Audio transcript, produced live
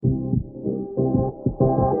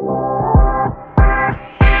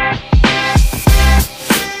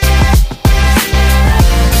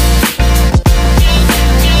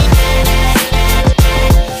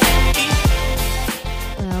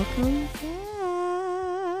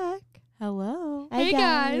Hello. Hey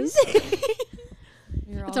guys.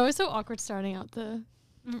 It's always so awkward starting out the.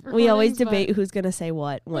 We always debate who's gonna say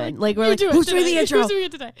what when. Like we're like, who's doing the intro? Who's doing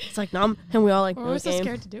it today? It's like nom, and we all like. We're always so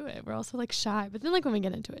scared to do it. We're also like shy, but then like when we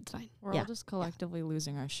get into it, it's fine. We're all just collectively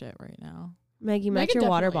losing our shit right now. Maggie, match your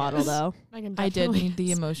water bottle though. I did need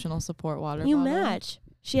the emotional support water you bottle. You match.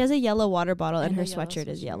 She has a yellow water bottle and her sweatshirt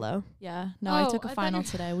is yellow. yellow. Yeah. No, I took a final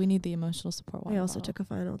today. We need the emotional support water I also bottle. took a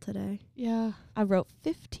final today. Yeah. I wrote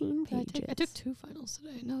 15 pages. I took 2 finals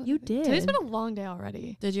today. No, you did. Today's been a long day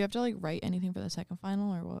already. Did you have to like write anything for the second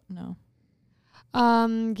final or what? No.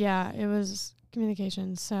 Yeah, it was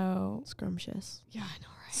communication, so scrumptious. Yeah, I know,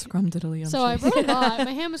 right? Scrumdiddly. So I wrote a lot.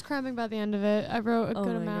 My hand was cramping by the end of it. I wrote a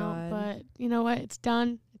good amount, but you know what? It's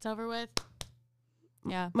done. It's over with.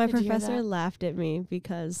 Yeah. My professor laughed at me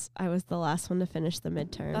because I was the last one to finish the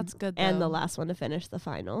midterm. That's good, though. And the last one to finish the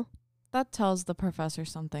final. That tells the professor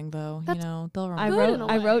something, though. That's they'll remember.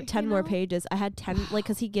 I wrote 10 more pages. I had 10, like,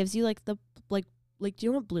 because he gives you, like, the, like, do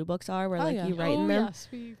you know what blue books are? Where, you write in them? Yes,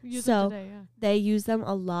 we use them today, yeah. They use them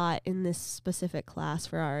a lot in this specific class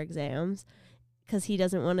for our exams because he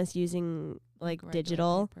doesn't want us using, like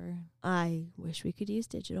digital. I wish we could use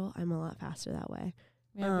digital. I'm a lot faster that way.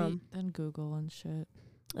 Maybe than Google and shit.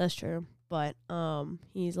 That's true. But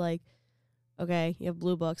he's like, okay, you have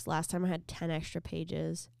blue books. Last time I had 10 extra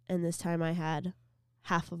pages, and this time I had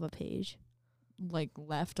half of a page. Like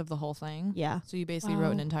left of the whole thing? Yeah. So you basically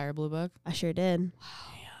wrote an entire blue book? I sure did. Wow.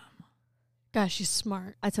 Damn. Gosh, she's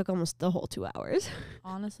smart. I took almost the whole 2 hours.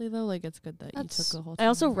 Honestly, though, like it's good that you took the whole 2 I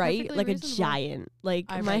also hours. write like a giant. Like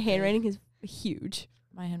my handwriting is huge.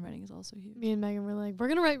 My handwriting is also huge. Me and Megan were like, we're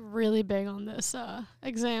going to write really big on this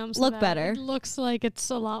exam. So look better. It looks like it's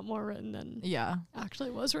a lot more written than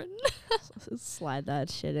actually was written. Slide that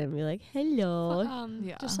shit in and be like, hello.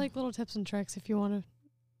 Just like little tips and tricks if you want to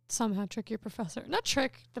somehow trick your professor. Not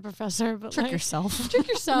trick the professor, but trick yourself. Trick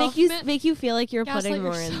yourself. make you feel like you're putting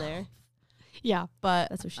more in there. Yeah. But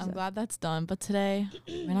that's what I'm glad that's done. But today,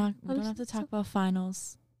 we don't have to talk about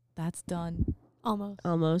finals. That's done.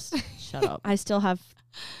 Almost. Shut up. I still have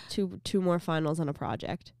two more finals on a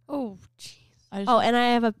project. Oh, jeez. And I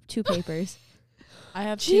have 2 papers. I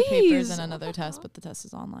have 2 papers and another test, but the test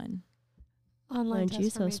is online. Online test. Aren't you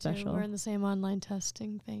for so me special? Too. We're in the same online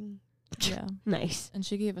testing thing. Yeah. Nice. And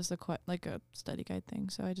she gave us a study guide thing,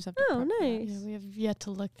 so I just have to prep nice. Yeah, we have yet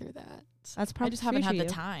to look through that. That's probably I just haven't had the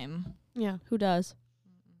time. Yeah. Who does?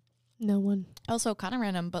 No one. Also, kind of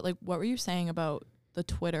random, but like, what were you saying about the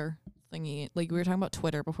Twitter thingy? Like, we were talking about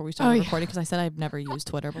Twitter before we started recording because I said I've never used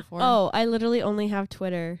Twitter before. Oh, I literally only have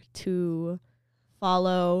Twitter to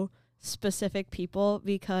follow specific people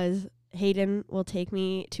because Hayden will take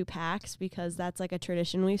me to PAX because that's like a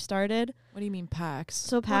tradition we've started. What do you mean PAX?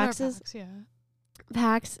 So PAX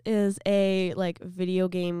is a like video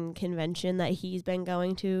game convention that he's been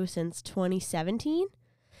going to since 2017,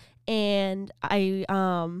 and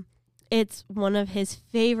it's one of his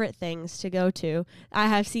favorite things to go to. I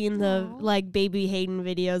have seen the like baby Hayden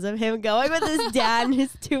videos of him going with his dad and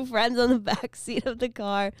his 2 friends on the back seat of the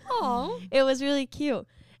car. Oh, it was really cute.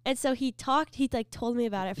 And so he told me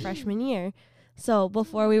about it freshman year. So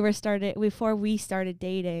before we started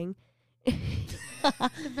dating,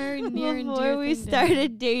 very near and before we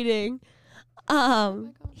started dating,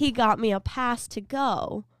 he got me a pass to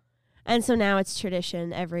go. And so now it's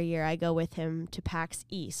tradition every year I go with him to PAX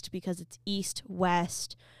East because it's East,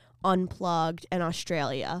 West, Unplugged, and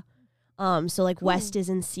Australia. So like West is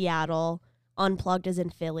in Seattle, Unplugged is in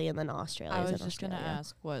Philly, and then Australia is in Australia. I was just going to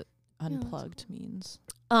ask what Unplugged means.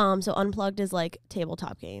 So Unplugged is like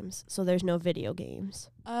tabletop games. So there's no video games.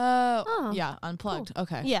 Yeah, Unplugged. Cool.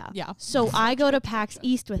 Okay. Yeah. So I go to PAX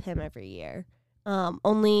East with him every year.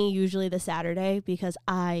 Only usually the Saturday because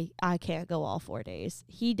I can't go all 4 days.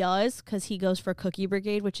 He does because he goes for Cookie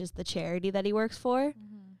Brigade, which is the charity that he works for.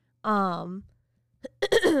 Mm-hmm.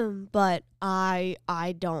 But I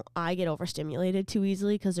don't. I get overstimulated too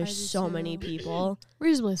easily because there's so many people.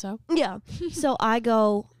 Reasonably so. Yeah. So I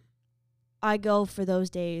go for those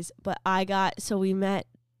days, but we met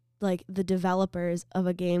like the developers of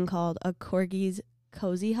a game called A Corgi's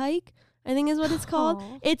Cozy Hike, I think is what it's called.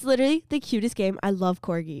 Aww. It's literally the cutest game. I love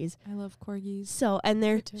corgis. I love corgis. So, and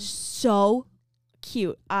they're so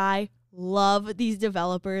cute. I love these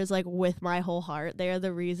developers like with my whole heart. They are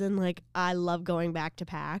the reason like I love going back to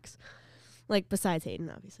PAX. Like besides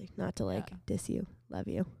Hayden, obviously. Not to diss you. Love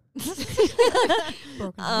you.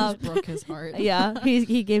 Broke his heart. Yeah,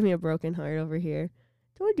 he gave me a broken heart over here.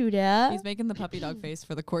 Don't do that. He's making the puppy dog face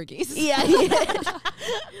for the corgis. Yeah, he's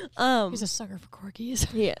a sucker for corgis.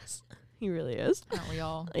 Yes, He really is. Aren't we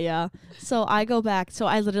all? Yeah. So I go back. So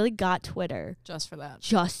I literally got Twitter Just for that.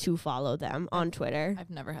 just to follow them on Twitter.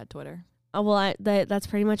 I've never had Twitter. Well, that's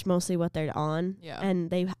pretty much mostly what they're on. Yeah. And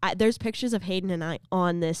there's pictures of Hayden and I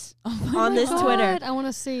on this Oh this Twitter. I want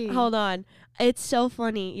to see. Hold on. It's so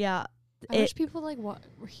funny. Yeah. I wish people like what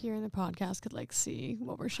we're hearing the podcast could like see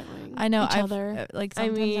what we're showing. I know. each other. Like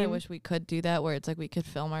sometimes I wish we could do that where it's like we could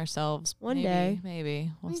film ourselves. One maybe, day.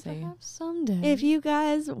 Maybe. We'll see. Perhaps someday. If you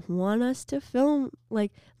guys want us to film,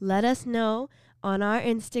 like, let us know on our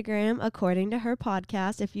Instagram, according to her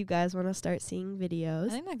podcast, if you guys want to start seeing I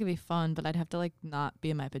videos. think that could be fun, but I'd have to like not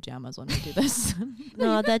be in my pajamas when we do this.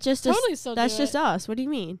 No, that's just totally still that's do just it. us. What do you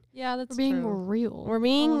mean? Yeah, that's We're being true. real. We're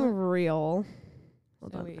being Oh, real.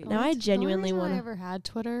 Hold So on. we- Now I genuinely the only want reason I to. ever had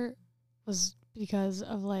Twitter was because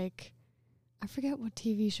of like, I forget what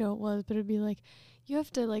TV show it was, but it'd be like, you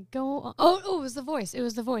have to like go. It was The Voice. It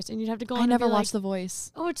was The Voice, and you'd have to go. I on never and be watched like, The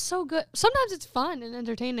Voice. Oh, it's so good. Sometimes it's fun and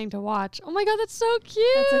entertaining to watch. Oh my god, that's so cute.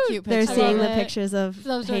 That's a cute They're picture. I seeing love the it. pictures of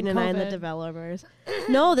That was during Hayden and I and the COVID. developers.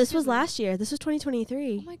 No, this was last year. This was Oh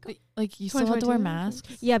 2023. my god. Like you still have to wear 2022?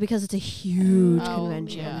 masks. Yeah, because it's a huge Oh,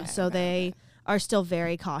 convention. yeah. So they are still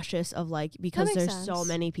very cautious of like, because makes there's so sense.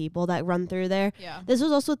 many people that run through there. Yeah. This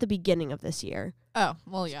was also at the beginning of this year. Oh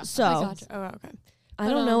well, yeah. So I gotcha. Oh, okay. I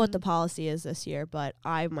But, don't know what the policy is this year, but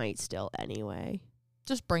I might still anyway.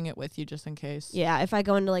 Just bring it with you just in case. Yeah, if I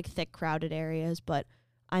go into like thick crowded areas, but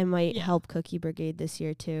I might Yeah. help Cookie Brigade this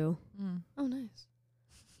year too. Mm. Oh, nice.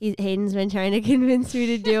 Hayden's been trying to convince me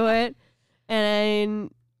to do it, and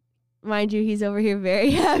mind you, he's over here very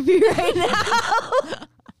happy right now.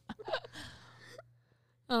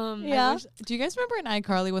 Yeah. Do you guys remember in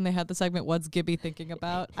iCarly when they had the segment "What's Gibby thinking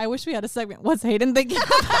about"? I wish we had a segment "What's Hayden thinking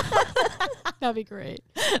about." That'd be great.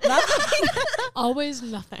 Always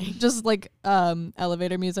nothing. Just like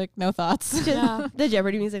elevator music, no thoughts. Yeah. The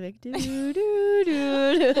Jeopardy music, like do do do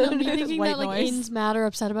And I'll be do. thinking white that like noise. Aiden's mad or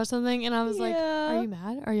upset about something, and I was like, Yeah. "Are you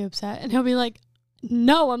mad? Are you upset?" And he'll be like,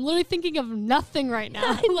 "No, I'm literally thinking of nothing right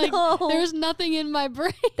now. Like know. there's nothing in my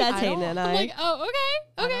brain." That's I Hayden don't- and I'm I. like, "Oh,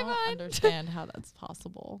 okay, I okay, don't fine." understand how that's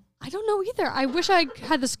possible. I don't know either. I wish I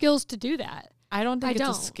had the skills to do that. I don't think I it's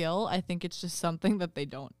don't. a skill. I think it's just something that they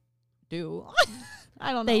don't do.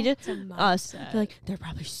 I don't know. They just It's a us. mindset. They're like, they're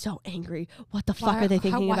probably so angry. What the fuck Why are they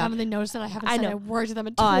thinking why about? haven't they noticed that I haven't I said know. a word to them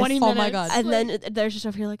in Us. 20 Oh minutes? my God. And Like, then there's just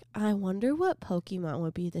stuff here like, I wonder what Pokemon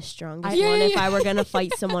would be the strongest Yeah, one yeah, if yeah. I were gonna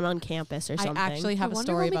fight someone on campus or something. I actually have I a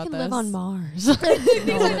wonder story when about we can this. live on Mars. No,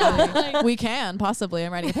 literally. Like- We can possibly.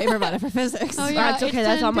 I'm writing a paper about it for physics. Oh yeah, That's okay, it's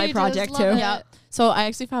that's 10 on my pages, project love too. it. Yeah. So I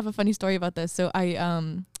actually have a funny story about this. So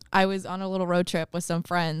I was on a little road trip with some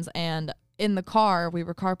friends, and in the car we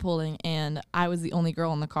were carpooling, and I was the only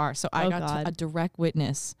girl in the car. So I Oh, got God. a direct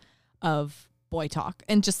witness of boy talk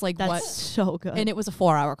and just like That's what. so good. And it was a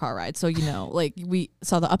 4-hour car ride. So, you know, like we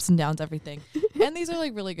saw the ups and downs, everything. And these are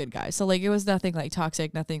like really good guys. So like it was nothing like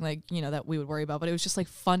toxic, nothing like, you know, that we would worry about. But it was just like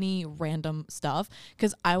funny, random stuff.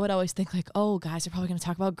 Because I would always think like, oh, guys are probably going to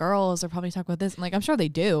talk about girls. They're probably talk about this. And like, I'm sure they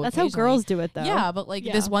do. That's how occasionally. girls do it though. Yeah. But like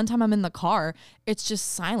Yeah. this one time I'm in the car, it's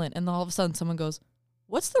just silent. And then all of a sudden someone goes,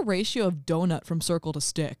 what's the ratio of donut from circle to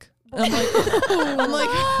stick? And I'm like,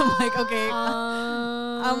 I'm like, okay.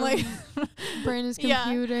 I'm like, brain is Yeah.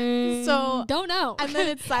 computing. So- don't know. and then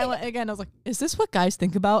it's silent again. I was like, is this what guys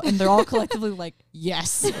think about? And they're all collectively like,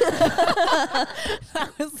 yes. I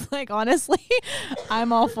was like, honestly,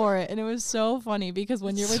 I'm all for it. And it was so funny because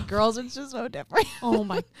when you're with girls, it's just so different. Oh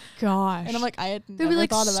my gosh. And I'm like, I had they'd never be like,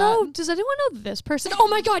 thought of so that. does anyone know this person? Oh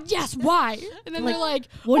my god, yes, why? And then Like, they're like,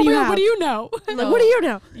 what oh do my you God, have? what do you know? Like, No. what do you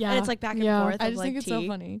know? Yeah. And it's like back and Yeah. forth. I of, just like, think it's so tea.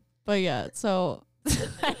 funny. But yeah, so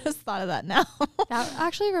I just thought of that now. That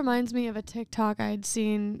actually reminds me of a TikTok I'd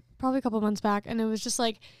seen probably a couple months back, and it was just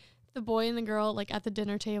like the boy and the girl like at the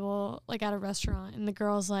dinner table, like at a restaurant, and the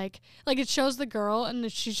girl's like it shows the girl, and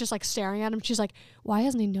she's just like staring at him. She's like, "Why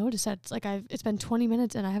hasn't he noticed that? It's been 20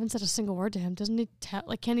 minutes and I haven't said a single word to him. Doesn't he tell?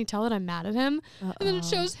 Like, can he tell that I'm mad at him?" And then it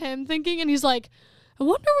shows him thinking, and he's like, "I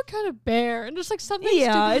wonder what kind of bear." And just like something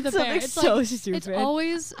Yeah, stupid it's with the bear. something It's so like, stupid. it's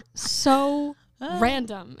always so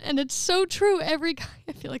random, and it's so true. Every guy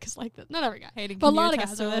I feel like is like this. Not every guy, Hayden, but a can you lot of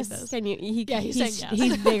attest guys to are like this? this. Can you? Yeah, he's saying yes.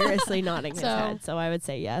 He's vigorously nodding his So- head, so I would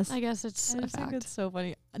say yes. I guess it's I a just think fact. it's so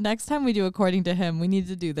funny. Next time we do According to Him, we need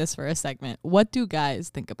to do this for a segment. What do guys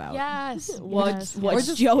think about? Yes. What's Or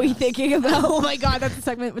just- Joey yes. thinking about? Oh my God, that's a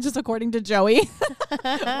segment just according to Joey. What's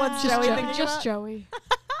Just, Joey Jo- thinking just about? Joey.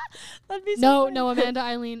 That'd be so No, funny. no, Amanda,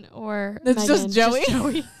 Eileen, or It's just Megan, Joey?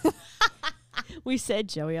 Joey. We said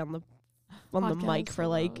Joey on the mic Podcast for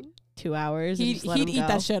like alone. 2 hours. and He'd just let him eat go.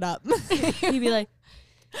 that shit up. He'd be like,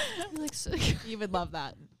 Like, so- He would love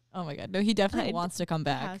that. Oh my god. No, he definitely wants to come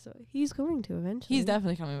back. Yeah, so he's going to eventually. He's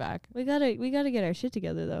definitely coming back. We gotta get our shit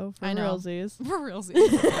together though. For I know. realsies. For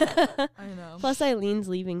realsies. I know. Plus, Eileen's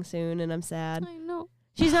leaving soon, and I'm sad. I know.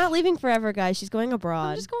 She's not leaving forever, guys. She's going abroad.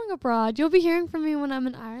 I'm just going abroad. You'll be hearing from me when I'm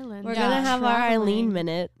in Ireland. We're Yeah. gonna have our Eileen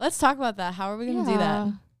minute. Let's talk about that. How are we gonna do that?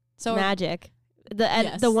 So Magic.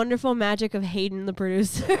 Yes. The wonderful magic of Hayden, the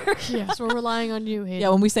producer. Yes, we're relying on you, Hayden. yeah,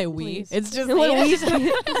 when we say we, Please. it's just when we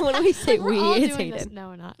say, when we say We're we, all it's doing this. Hayden. No,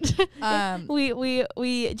 we're not.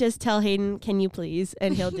 We just tell Hayden, "Can you please?"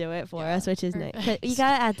 and he'll do it for Yeah. us, which is nice. Perfect. You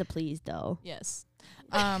gotta add the please though. yes.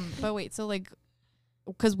 But wait, so like,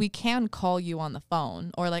 because we can call you on the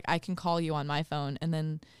phone, or like I can call you on my phone and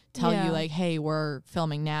then tell Yeah. you like, hey, we're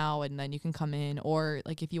filming now, and then you can come in, or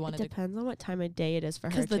like if you It wanted to, depends on what time of day it is for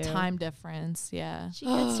her. because the too. time difference. Yeah. She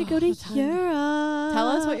gets to go to The time. Europe. Tell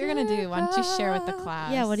us what you're gonna do. Why don't you share with the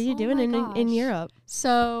class? Yeah, what are you Oh doing my in gosh. Europe?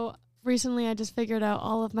 So recently I just figured out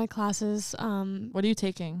all of my classes. What are you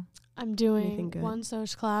taking? I'm Anything doing good? one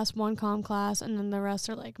social class, one comm class, and then the rest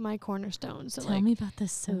are like my cornerstones. So Tell like me about the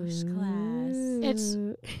social class. It's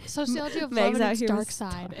sociology of Meg's love out and its here dark with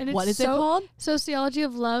side. And it's What is it called? Sociology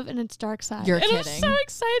of love and its dark side. You're and kidding. I'm so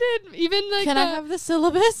excited. Even like Can I have the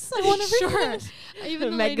syllabus? I want to read Sure. it.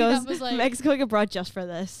 Even the Meg lady goes. that was like Meg's going abroad just for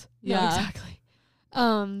this. No, Yeah. exactly.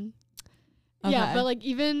 Yeah, Okay. but like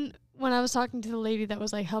even when I was talking to the lady that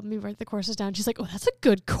was like helping me write the courses down, she's like, "Oh, that's a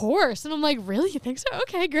good course," and I'm like, "Really? You think so?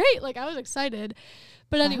 Okay, great." Like I was excited,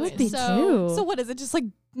 but I anyway, would be so too. So what is it? Just like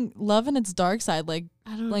love and its dark side, like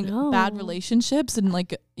I don't like know. bad relationships and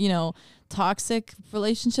like toxic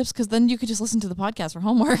relationships. Because then you could just listen to the podcast for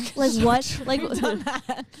homework. Like So what? true. Like We've done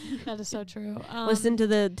that. That is so true. listen to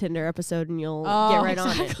the Tinder episode and you'll Oh, get right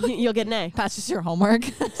on it. You'll get an A. That's just your homework.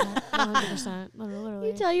 100%.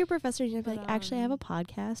 Literally. You tell your professor, you're But, like, actually, I have a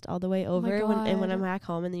podcast all the way oh my over when I'm God. back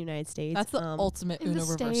home in the United States. That's the ultimate In the Uno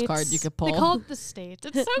reverse card you States. could pull. They call it the States.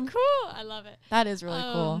 It's so cool. I love it. That is really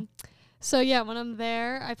cool. So yeah, when I'm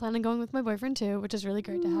there, I plan on going with my boyfriend too, which is really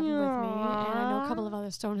great to have him with me. And I know a couple of other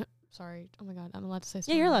Sorry. Oh my God, I'm allowed to say.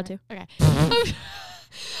 Yeah, you're allowed Stonehill, to. right? Okay.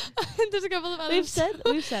 There's a couple of other We've said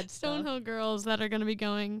Stonehill girls that are going to be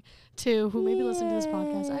going to who maybe listen to this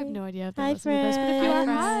podcast. I have no idea if they Hi, listen to this, but if you friends.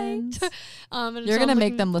 are, Hi, hi. And You're so gonna I'm make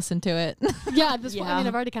looking- them listen to it. Yeah, at this point, I mean, Yeah.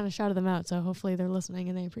 I've already kind of shouted them out, so hopefully they're listening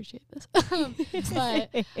and they appreciate this. But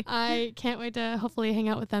I can't wait to hopefully hang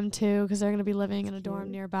out with them too, because they're going to be living in a dorm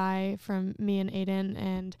cute. nearby from me and Aiden.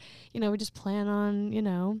 And, we just plan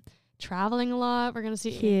on, traveling a lot. We're going to see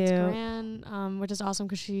Aiden's Cute. gran, which is awesome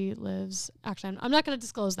because she lives, actually, I'm not going to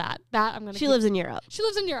disclose that. I'm going to She lives in Europe. She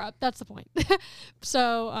lives in Europe. That's the point.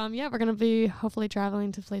 So, yeah, we're going to be hopefully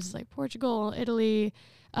traveling to places like Portugal, Italy,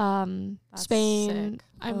 Spain. sick.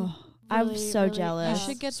 I'm so jealous. You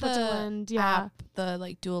should get the Switzerland. Yeah. app, the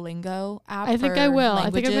like Duolingo app. I think for I will. I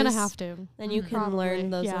think I'm going to languages. have to. Then you Mhm. can learn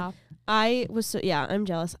those. Yeah. I'm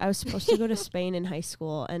jealous. I was supposed to go to Spain in high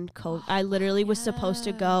school, and I literally was supposed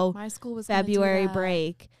to Yeah. go My school was gonna do February that.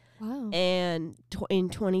 break, Wow. and in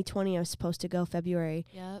 2020 I was supposed to go February,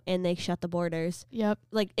 Yep. and they shut the borders. Yep.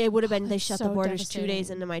 Like it would have been, they That's shut the so borders 2 days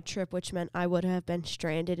devastating. into my trip, which meant I would have been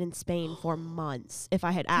stranded in Spain for months if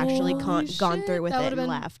I had actually Holy gone shit, through with that it would've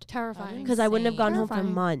and been left. Terrifying. Because I wouldn't have gone Insane. home for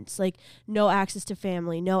Terrifying. months. Like no access to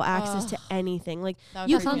family, no access to Ugh. anything. Like That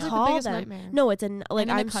would you freak can me sounds out. like the call biggest them. nightmare. No, it's like and in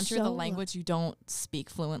I'm a country so with a language you don't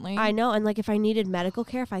speak fluently. I know, and like if I needed medical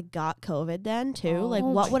care, if I got COVID then too, like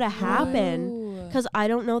Oh what my would have happened? Ooh. Because I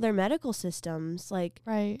don't know their medical systems. Like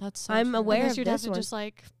Right. That's so I'm true. aware I guess of you'd have this to one. just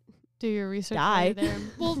like do your research Die. while you're there.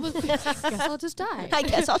 Well, I guess I'll just die. I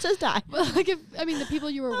guess I'll just die. But like the people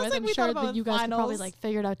you were That was with, like I'm we sure thought about that you guys could probably finals. like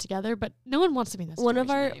figure it out together. But no one wants to be in this. One of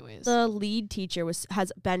situation our anyways. the lead teacher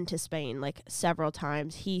has been to Spain like several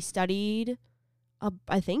times. He studied,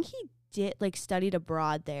 I think he did like studied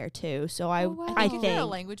abroad there too. So Oh, wow. I I think if you're a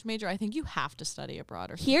think language major, I think you have to study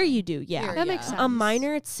abroad or here you do, yeah. Here, that makes yeah. sense. A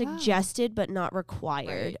minor, it's Wow. suggested but not required,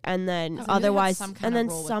 Right. and then I feel like otherwise, some kind and of then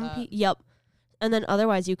rule with some that. yep, and then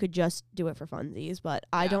otherwise you could just do it for funsies. But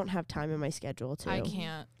I Yeah. don't have time in my schedule to. I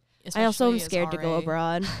can't. I also am especially as scared to go RA.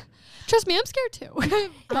 abroad. Trust me, I'm scared too.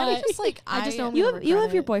 I just like I just don't you wanna have your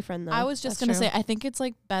regret it. boyfriend though. I was just That's gonna true. say I think it's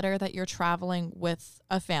like better that you're traveling with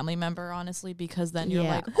a family member, honestly, because then you're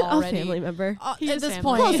Yeah. like already a family member. He at is this family.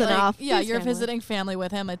 point. Close like, enough. Yeah, He's you're family. visiting family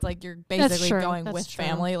with him. It's like you're That's basically true. going That's with true.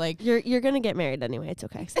 family. Like You're gonna get married anyway. It's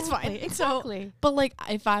okay. it's fine. Exactly. So, but like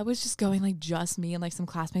if I was just going like just me and like some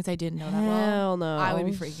classmates I didn't know that well, Hell no. I would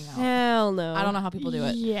be freaking out. Hell no. I don't know how people do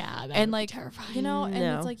it. Yeah, that And would be like terrifying. you know, and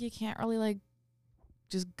No. it's like you can't really like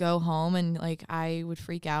just go home and like I would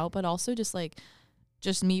freak out, but also just like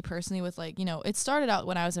just me personally with like, it started out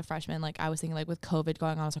when I was a freshman. Like I was thinking like with COVID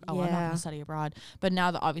going on, I was like, oh, I'm not going to study abroad. But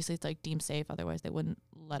now that obviously it's like deemed safe, otherwise they wouldn't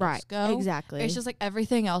let us go. Exactly. It's just like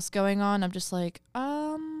everything else going on. I'm just like,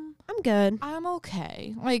 I'm good. I'm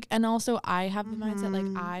okay. Like, and also I have the mindset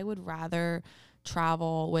like I would rather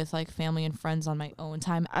travel with like family and friends on my own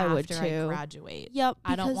time after I graduate. Yep.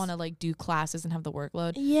 I don't want to like do classes and have the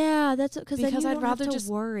workload. Yeah, that's because then you I'd rather have to just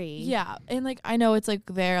worry. Yeah, and like I know it's like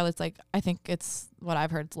there. It's like I think it's what I've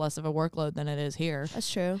heard. It's less of a workload than it is here.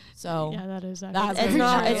 That's true. So yeah, that is. It's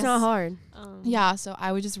not. It's not hard. Yeah, so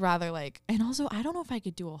I would just rather like, and also I don't know if I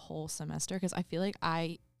could do a whole semester because I feel like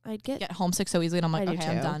I'd get homesick so easily, and I'm like, okay,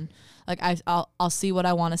 I'm done. Like I'll see what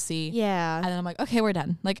I want to see. Yeah, and then I'm like, okay, we're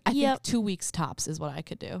done. Like I think 2 weeks tops is what I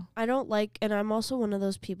could do. I don't like, and I'm also one of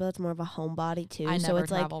those people that's more of a homebody too. I so never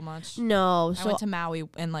it's travel like, much. No, I went to Maui,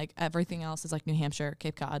 and like everything else is like New Hampshire,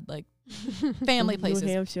 Cape Cod, like family places. New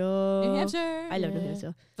Hampshire. I love New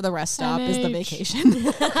Hampshire. For the rest stop is the vacation.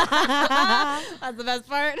 That's the best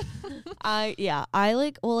part. I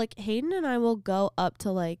like Hayden and I will go up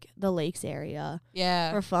to like the lakes area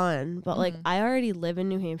for fun, but like I already live in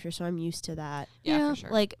New Hampshire, so I'm used to that. Yeah, for sure.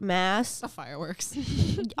 Like Mass, the fireworks.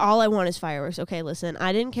 All I want is fireworks. Okay, listen,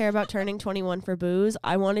 I didn't care about turning 21 for booze.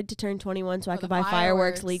 I wanted to turn 21 so I could buy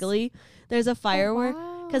fireworks legally. There's a firework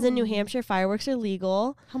because in New Hampshire fireworks are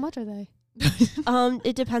legal. How much are they?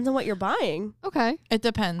 It depends on what you're buying. Okay, it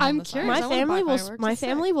depends. I'm curious. My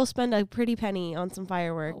family will spend a pretty penny on some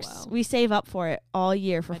fireworks. Oh, wow. We save up for it all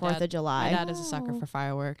year for 4th of July. My dad is a sucker for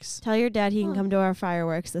fireworks. Tell your dad he can come to our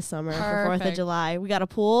fireworks this summer for 4th of July. We got a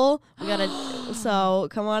pool. We got so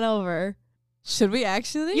come on over. Should we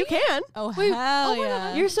actually? You can. Oh, hell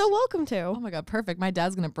yeah. You're so welcome to. Oh my God, perfect. My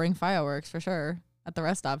dad's gonna bring fireworks for sure. At the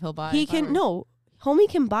rest stop, he'll buy. He can Homie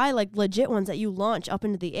can buy like legit ones that you launch up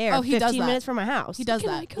into the air. Oh, he 15 does that. minutes from my house. He does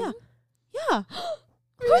that. Yeah.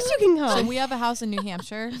 Of course you can come. So we have a house in New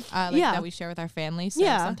Hampshire that we share with our family. So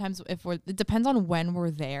sometimes it depends on when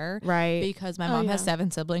we're there. Right. Because my mom has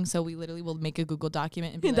 7 siblings. So we literally will make a Google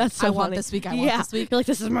document and be like, That's so I funny. want this week. I want this week. You're like,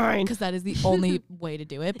 this is mine. Because that is the only way to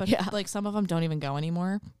do it. But like some of them don't even go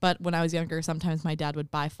anymore. But when I was younger, sometimes my dad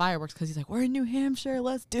would buy fireworks because he's like, we're in New Hampshire.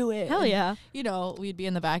 Let's do it. Hell yeah. And, we'd be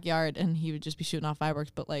in the backyard and he would just be shooting off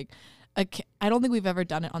fireworks. But like, I don't think we've ever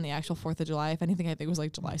done it on the actual 4th of July. If anything, I think it was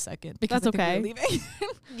like July 2nd. Because that's okay. We were leaving.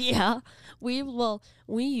 Yeah.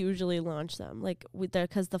 We usually launch them like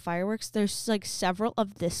because the fireworks, there's like several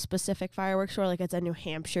of this specific fireworks where like it's a New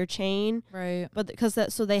Hampshire chain. Right. But because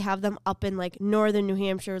so they have them up in like northern New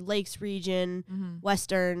Hampshire, Lakes region,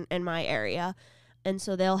 western, and my area. And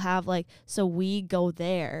so they'll have so we go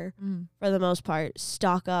there for the most part,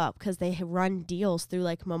 stock up because they run deals through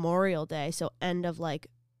like Memorial Day. So end of like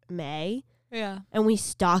May. Yeah. And we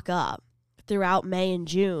stock up throughout May and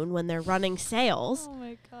June when they're running sales. Oh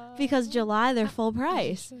my God. Because July they're full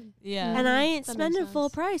price. Yeah. And I ain't spending full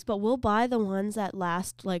price, but we'll buy the ones that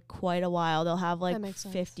last like quite a while. They'll have like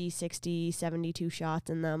 50, 60, 72 shots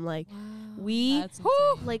in them. Like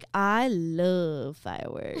I love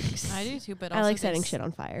fireworks. I do too, but I like setting shit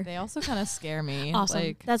on fire. They also kind of scare me. Awesome.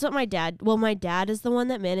 Like, that's what my dad is the one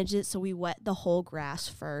that manages it, so we wet the whole grass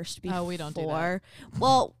first before. Oh, we don't do that.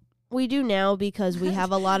 Well, we do now because we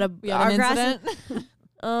have a lot of our grass.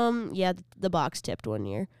 The box tipped one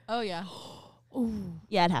year. Oh yeah. Ooh.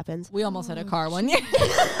 Yeah, it happens. We almost hit a car one year.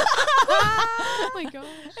 Oh my God.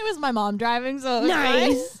 It was my mom driving, so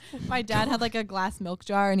nice. My dad had like a glass milk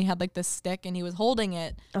jar and he had like this stick and he was holding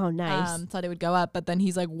it. Oh, nice. So that it would go up, but then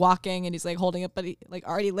he's like walking and he's like holding it, but he like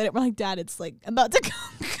already lit it. We're like, Dad, it's like about to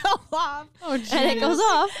go off. Oh, geez. And it goes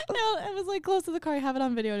off. No, it was like close to the car. I have it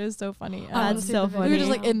on video. It is so funny. That's so funny. We were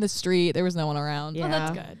just like in the street. There was no one around. Yeah, oh,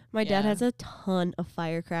 that's good. My dad has a ton of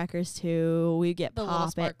firecrackers too. We get the little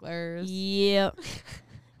sparklers. Yep.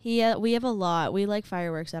 We have a lot. We like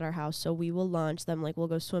fireworks at our house, so we will launch them. Like we'll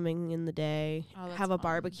go swimming in the day, have a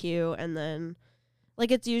barbecue, and then like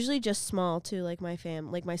it's usually just small too. Like my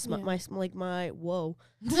like like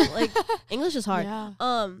English is hard. Yeah.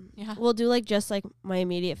 We'll do like just like my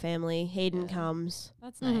immediate family. Hayden comes.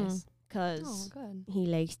 That's nice. Cause he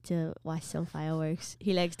likes to watch some fireworks.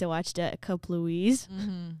 He likes to watch the Kapluis.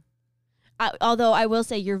 Although I will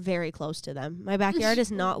say you're very close to them. My backyard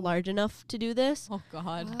is not large enough to do this. Oh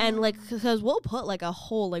God! Wow. And like, because we'll put like a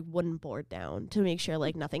whole like wooden board down to make sure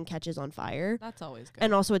like nothing catches on fire. That's always good.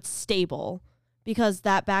 And also it's stable because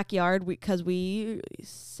that backyard, because we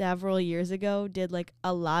several years ago did like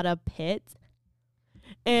a lot of pits,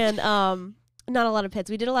 and not a lot of pits.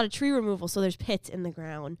 We did a lot of tree removal, so there's pits in the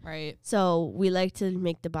ground. Right. So we like to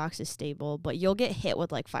make the boxes stable, but you'll get hit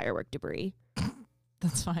with like firework debris.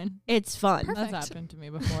 That's fine. It's fun. Perfect. That's happened to me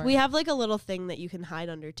before. We have like a little thing that you can hide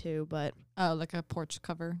under too, but oh, like a porch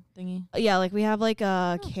cover thingy. yeah, like we have like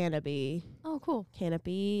a Oh. canopy. Oh, cool.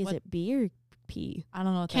 Canopy. Is What? it B or P? I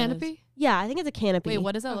don't know what that is. Canopy? Yeah, I think it's a canopy. Wait,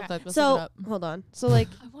 what does that Okay. look like? Let's So look it up. hold on. So like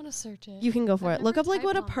I want to search it. you can go for I've it. Look never up like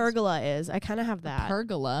what a typed on this pergola is. I kind of have that.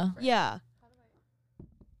 Pergola. Yeah.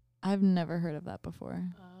 I've never heard of that before.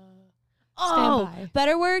 Oh, Stand by.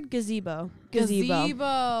 better word, gazebo.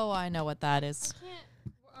 Gazebo. I know what that is.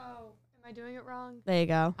 Oh, am I doing it wrong? There you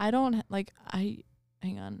go. I don't like.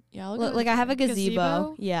 Hang on. Yeah, I'll Look, like I have a gazebo.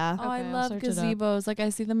 Gazebo? Yeah. Oh, I Okay, I'll love search it up. gazebos. Like I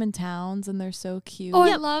see them in towns and they're so cute. Oh,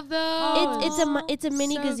 Yeah. I love those. It's a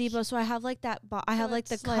mini So gazebo, so I have like that. I have like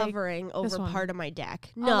the it's like covering over one. part of my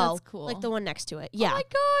deck. Oh, No, that's cool. like the one next to it. Oh Yeah, my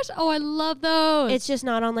gosh. Oh, I love those. it's just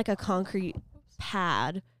not on like a concrete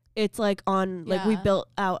pad. It's like on like we Yeah. built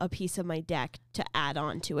out a piece of my deck to add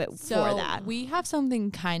on to it So for that. we have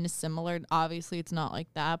something kind of similar. Obviously, it's not like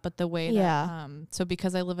that, but the way Yeah. that so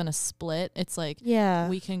because I live in a split, it's like Yeah.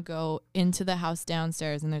 we can go into the house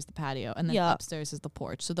downstairs and there's the patio, and then Yeah. upstairs is the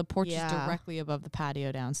porch. So the porch is Yeah. directly above the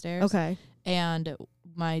patio downstairs. Okay. And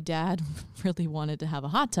my dad really wanted to have a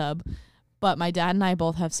hot tub, but my dad and I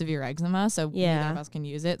both have severe eczema, so neither Yeah. of us can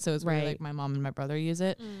use it. So it's really Right. like my mom and my brother use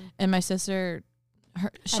it, Mm. and my sister.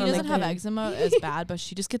 She don't doesn't think have they- eczema as bad, but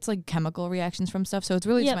she just gets like chemical reactions from stuff. So it's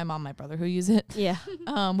really Yep. just my mom and my brother who use it, Yeah.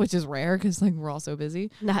 which is rare because like we're all so busy.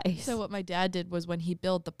 Nice. So what my dad did was when he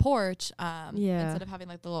built the porch, Yeah. instead of having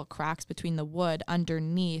like the little cracks between the wood,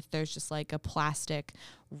 underneath there's just like a plastic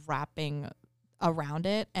wrapping around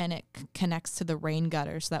it, and it connects to the rain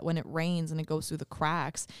gutter so that when it rains and it goes through the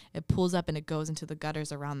cracks, it pulls up and it goes into the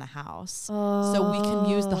gutters around the house. So we can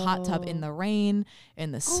use the hot tub in the rain,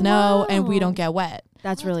 in the snow, and we don't wow. get wet.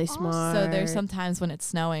 That's really awesome. smart. So there's sometimes when it's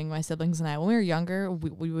snowing, my siblings and I, when we were younger,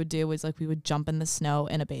 we would do is like we would jump in the snow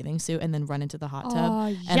in a bathing suit and then run into the hot tub, Oh,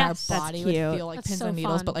 and yes. our That's body would cute. feel like That's pins so and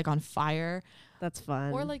needles, fun. but like on fire. That's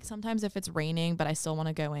fun. Or like sometimes if it's raining, but I still want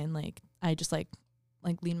to go in, like I just like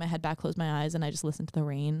lean my head back, close my eyes, and I just listen to the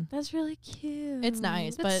rain. that's really cute. It's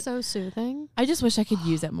nice, That's but so soothing. I just wish I could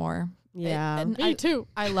use it more. Yeah. And Me too.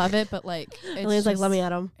 I love it, but like Elaine's like, let me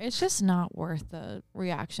at him. It's just not worth the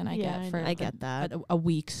reaction I Yeah, I get for know. I get that. a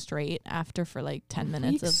week straight after for like 10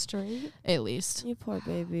 minutes of straight. at least. You poor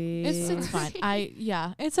baby. It's fine.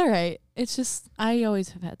 It's all right. It's just I always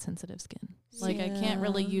have had sensitive skin. Like I can't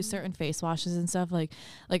really use Yeah. certain face washes and stuff. Like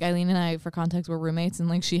Eileen and I, for context, were roommates, and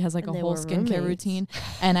like she has like And a they whole were skincare roommates. routine,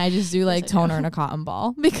 and I just do like I do. toner and a cotton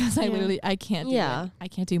ball because I Yeah. literally I can't do Yeah. I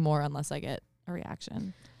can't do more unless I get a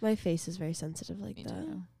reaction. My face is very sensitive like Me that.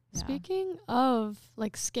 too. Yeah. Speaking of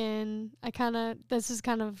like skin, this is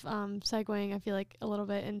kind of segueing, I feel like, a little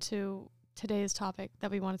bit into today's topic that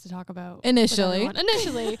we wanted to talk about. with Initially. everyone.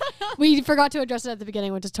 Initially. We forgot to address it at the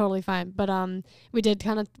beginning, which is totally fine. But we did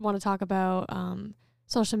kind of want to talk about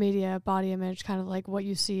social media, body image, kind of like what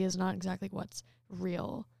you see is not exactly what's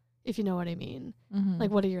real, if you know what I mean. Mhm. Like,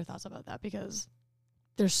 what are your thoughts about that? Because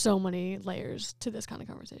there's so many layers to this kind of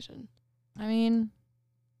conversation. I mean,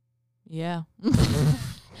 yeah.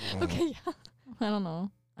 Okay, yeah. I don't know.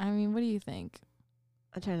 I mean, what do you think?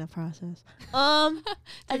 I'm trying to process. Take I your think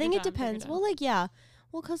it time, take your depends. time. Well, like, yeah.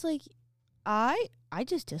 Well, 'cause like I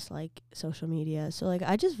just dislike social media. So like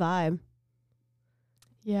I just vibe.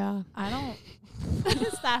 Yeah. I don't. What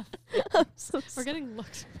is that? I'm so We're sorry. getting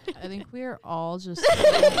looked. I think we are all just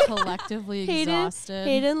collectively Hayden- exhausted.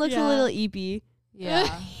 Hayden looks Yeah. a little eepy.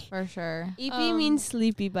 Yeah, for sure. Eepy means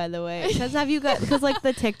sleepy, by the way. Because because like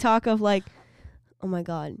the TikTok of like, oh my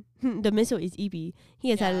god, the missile is Eepy. He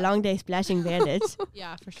has had a Yeah. long day splashing bandits.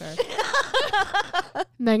 Yeah, for sure.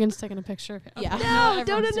 Megan's taking a picture of it. Yeah. No,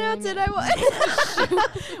 don't Everyone's announce doing it. I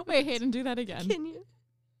want. Wait, Hayden, do that again. Can you?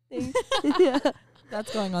 Thanks. Yeah.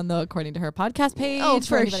 That's going on according to her podcast page. Oh, for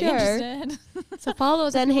for anybody sure. interested. So follow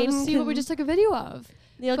us Then if you want to Hayden see what we can- just took a video of.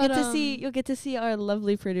 You'll But, get to see. You'll get to see our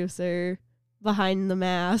lovely producer behind the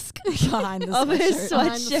mask Behind the of his sweatshirt.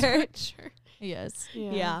 Behind the sweatshirt. Yes.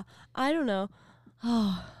 Yeah. I don't know.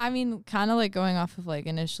 Oh, I mean, kind of like going off of like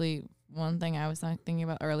initially one thing I was thinking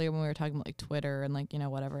about earlier when we were talking about like Twitter and like, you know,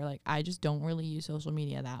 whatever, like I just don't really use social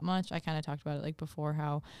media that much. I kind of talked about it like before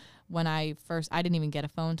how when I didn't even get a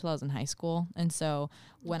phone till I was in high school. And so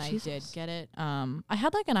when I did Jesus. get it, I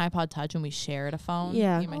had like an iPod Touch and we shared a phone,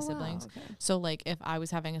 Yeah. me and my Oh, wow, siblings. okay. So like if I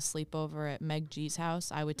was having a sleepover at Meg G's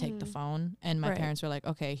house, I would take the Mm. phone and my Right. parents were like,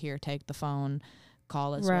 okay, here, take the phone,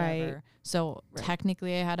 call us, Right. whatever. So Right.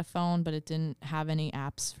 technically I had a phone, but it didn't have any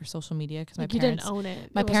apps for social media because Like my you parents, didn't own it.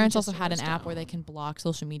 my It wasn't parents just also had an yours app where to they can block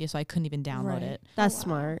social media, so I couldn't even download Right. it. that's wow.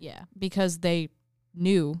 smart. Yeah, because they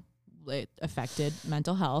knew it affected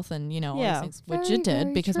mental health and, you know, all Yeah. these things, which Very, it did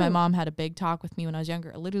very because true. my mom had a big talk with me when I was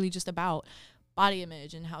younger, literally just about body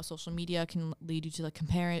image and how social media can lead you to like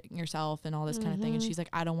comparing yourself and all this kind of thing. And she's like,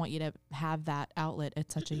 I don't want you to have that outlet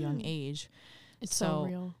at such a young age. It's so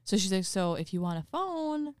real. So she's like, so if you want a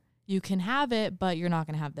phone, you can have it, but you're not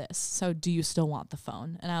going to have this. So do you still want the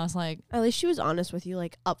phone? And I was like, At least she was honest with you,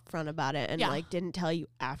 like upfront about it, and Yeah. like didn't tell you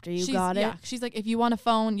after you she's, got it. yeah, she's like, if you want a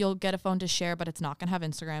phone, you'll get a phone to share, but it's not going to have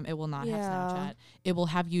Instagram. It will not have Snapchat. It will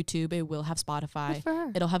have YouTube. It will have Spotify. Good for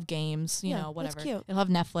her. It'll have games, you Yeah, know, that's whatever. cute. It'll have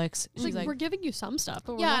Netflix. It's She's like, like, we're giving you some stuff,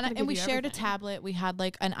 but we're yeah, not and, gonna and we give you shared everything. a tablet. We had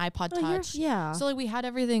like an iPod Oh, you're- Touch. yeah. So like we had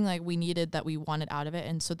everything like we needed that we wanted out of it.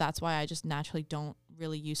 And so that's why I just naturally don't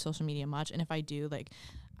really use social media much. And if I do, like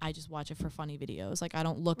I just watch it for funny videos. Like I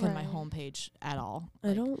don't look at my Right. homepage at all. I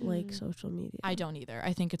Like, don't like Mm. social media. I don't either.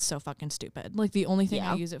 I think it's so fucking stupid. Like the only thing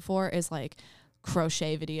Yeah. I use it for is like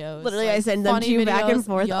crochet videos. Literally, like, I send them funny to you back and videos,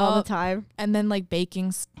 forth all the yup. time. And then like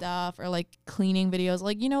baking stuff or like cleaning videos,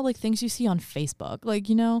 like, you know, like things you see on Facebook, like,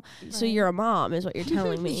 you know. So Right. you're a mom, is what you're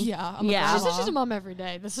telling me. Yeah. I'm Yeah. A She says she's a grandma. mom every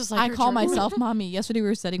day. This is like I her call journey. myself mommy. Yesterday we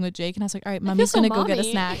were sitting with Jake and I was like, all right, feel mommy's so going to go get a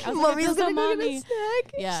mommy. snack. I was like, I Mommy's feel so gonna go get a mommy.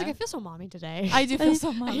 snack. Yeah. She's like, I feel so mommy today. I do feel so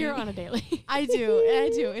I mommy. hear her on a daily. I do. And I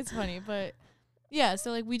do. It's funny. But yeah, so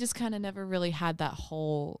like we just kind of never really had that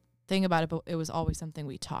whole thing about it, but it was always something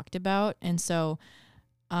we talked about. And so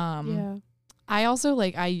Yeah. I also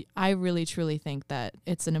like I really truly think that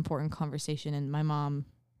it's an important conversation, and my mom,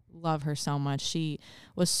 love her so much. She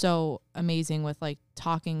was so amazing with like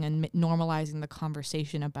talking and normalizing the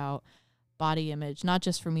conversation about body image, not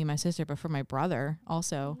just for me and my sister, but for my brother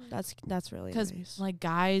also. That's really Because nice. like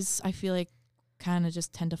guys, I feel like kind of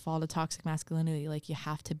just tend to fall to toxic masculinity. Like you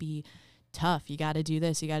have to be tough. You got to do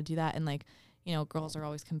this. You got to do that. And like, you know, girls are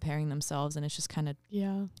always comparing themselves, and it's just kind of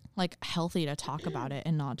Yeah. like healthy to talk about it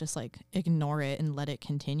and not just like ignore it and let it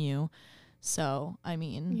continue. So, I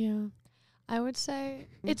mean, Yeah. I would say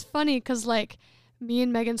it's funny because, like, me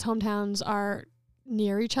and Megan's hometowns are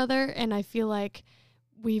near each other, and I feel like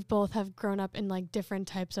we've both have grown up in, like, different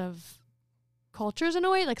types of cultures in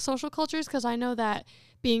a way, like social cultures, because I know that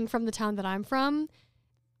being from the town that I'm from,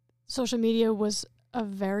 social media was a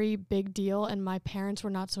very big deal, and my parents were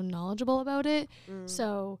not so knowledgeable about it,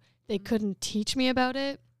 so they couldn't teach me about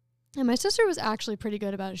it. And my sister was actually pretty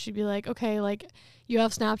good about it. She'd be like, okay, like, you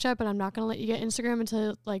have Snapchat, but I'm not going to let you get Instagram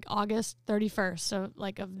until, like, August 31st. So,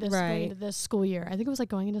 like, of this grade, this school year. I think it was, like,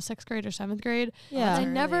 going into 6th grade or 7th grade. Yeah. And I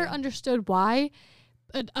never early. understood why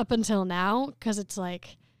up until now, because it's,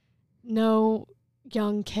 like, no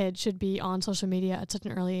young kid should be on social media at such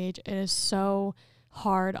an early age. It is so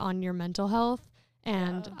hard on your mental health.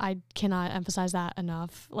 And Yeah. I cannot emphasize that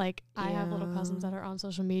enough. Like, I have little Yeah. cousins that are on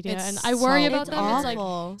social media, It's and I worry so about It's them. It's like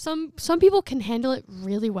awful. some people can handle it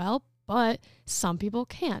really well, but some people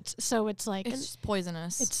can't. So it's like it's just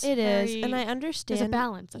poisonous. It is, very- and I there's a understand.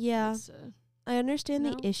 balance. Yeah. It's, I understand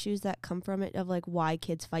No. the issues that come from it, of like why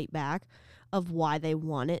kids fight back, of why they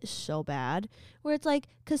want it so bad. Where it's like,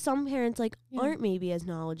 because some parents like Yeah. aren't maybe as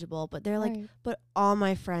knowledgeable, but they're like, right. but all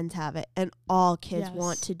my friends have it, and all kids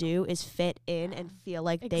want Yes. to do is fit in and feel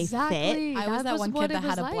like they fit. Exactly. I was that one what kid it that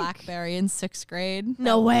had a was like. BlackBerry in 6th grade.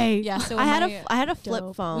 No way. Yeah, so I had my- I had a flip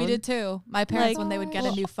Dope. phone. We did too. My parents, Like, when they would get a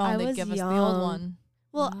well, new I phone, they'd was give us the young. old one.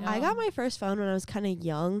 Well, I Yeah. got my first phone when I was kind of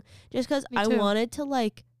young, just because Me I too. wanted to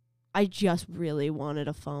like. I just really wanted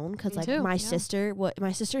a phone because Me like too, my yeah.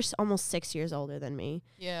 my sister's almost 6 years older than me.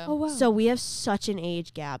 Yeah. Oh wow. So we have such an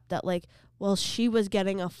age gap that like, well, she was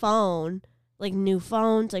getting a phone, like new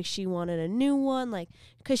phones, like she wanted a new one, like,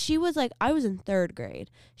 cause she was like, I was in 3rd grade,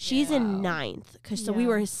 she's Yeah. in Wow. 9th, cause so we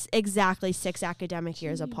were Yeah. exactly 6 academic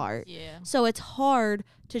years Jeez. apart. Yeah. So it's hard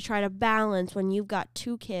to try to balance when you've got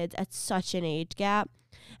 2 kids at such an age gap,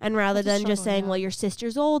 and rather That's a than just struggle, saying, yeah. well, your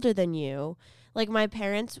sister's older than you, like my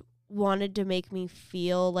parents wanted to make me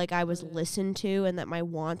feel like I was Yeah. listened to and that my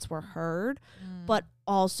wants were heard, Mm. but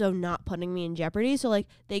also not putting me in jeopardy. So like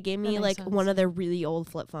they gave me makes like sense, one of yeah. their really old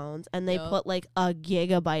flip phones, and they Yup. put like a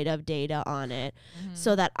gigabyte of data on it Mhm.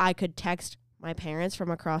 so that I could text my parents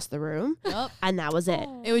from across the room, Yup. and that was it.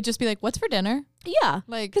 It would just be like, what's for dinner? Yeah.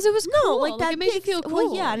 Like, because it was No, cool. like that it made you makes- feel cool.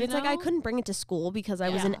 Well, yeah, and you it's like I know? couldn't bring it to school because I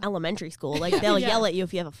was in Yeah. elementary school. Like they'll Yeah. yell at you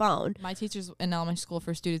if you have a phone. my teachers in elementary school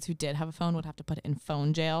for students who did have a phone would have to put it in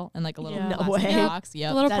phone jail in like a little Yeah. No plastic way. box. The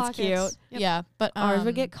Yep. little That's pockets. cute. Yep. Yeah, but Ours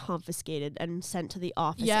would get confiscated and sent to the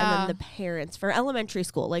office, and Yeah. then the parents for elementary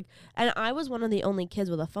school. Like, and I was one of the only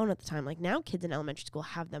kids with a phone at the time. Like now, kids in elementary school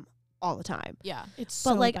have them all the time. Yeah. It's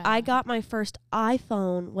But so like bad. I got my first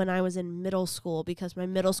iPhone when I was in middle school because my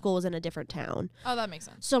middle school was in a different town. Oh, that makes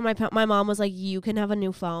sense. So my mom was like, you can have a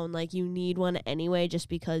new phone. Like you need one anyway, just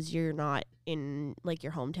because you're not in like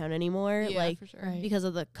your hometown anymore. Yeah, like for sure. Right. because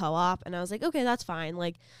of the co-op. And I was like, okay, that's fine.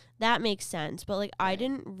 Like that makes sense. But like I Right.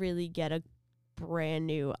 didn't really get a brand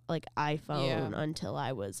new like iPhone Yeah. until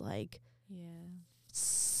I was like Yeah.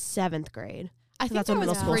 7th grade. I So think that's that when was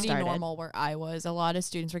middle school pretty started. normal where I was. A lot of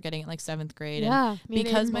students were getting it like 7th grade. And Yeah. me and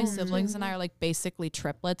because Aiden my both. siblings and I are like basically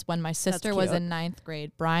triplets, when my sister was cute. in 9th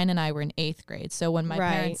grade, Brian and I were in 8th grade. So when my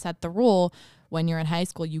Right. parents set the rule, when you're in high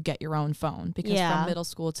school, you get your own phone, because Yeah. from middle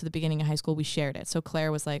school to the beginning of high school, we shared it. So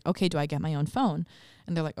Claire was like, okay, do I get my own phone?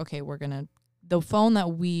 And they're like, okay, the phone that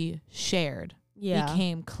we shared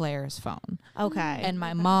became Claire's phone. Okay. And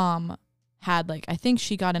my mom had like, I think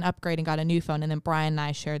she got an upgrade and got a new phone, and then Brian and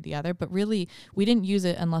I shared the other, but really we didn't use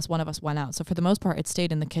it unless one of us went out. So for the most part, it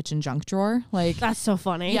stayed in the kitchen junk drawer. Like, That's so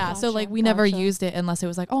funny. yeah. So like Gotcha, we never gotcha. used it unless it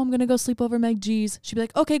was like, oh, I'm going to go sleep over Meg G's. She'd be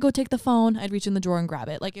like, okay, go take the phone. I'd reach in the drawer and grab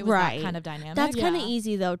it. Like it was Right. that kind of dynamic. That's kind of Yeah.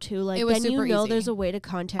 easy though too. Like It was then you super know easy. there's a way to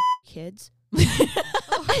contact kids.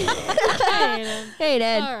 Aiden. Hey,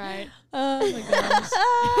 Dad. All right. Oh my gosh.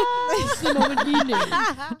 This is the moment he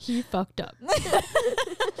knew. He fucked up.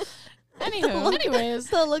 Anywho. Anyways.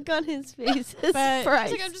 The look on his face is But- I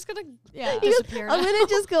priceless. was like, I'm just gonna Yeah. He goes, disappear. I'm now. gonna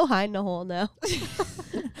just go hide in a hole now. Put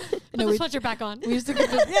No, the we- sweatshirt back on. We used to get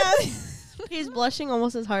this. Yeah. He's blushing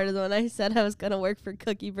almost as hard as when I said I was gonna work for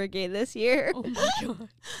Cookie Brigade this year. Oh my god.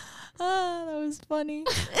 Ah, that was funny.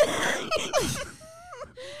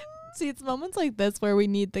 See, it's moments like this where we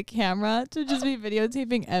need the camera to just be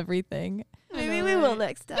videotaping everything. Maybe we will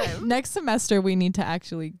next time. Next semester, we need to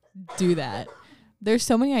actually do that. There's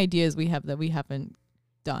so many ideas we have that we haven't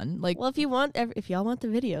done. Like, Well, if you want, if y'all want the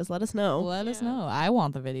videos, let us know. let us Yeah. know. I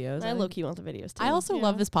want the videos. I low key want the videos too. I also Yeah.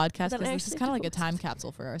 love this podcast Then because I this is actually kind of have like to a time post it.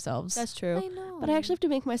 capsule for ourselves. That's true. know. But I actually have to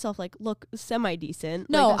make myself like look semi decent.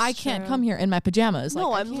 No, that's I can't true. come here in my pajamas. no,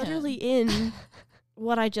 like, I I'm can't. literally in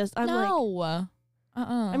what I just. I'm like. no.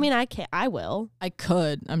 I mean, I can't. I will. I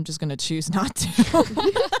could. I'm just gonna choose not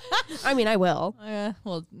to. I mean, I will.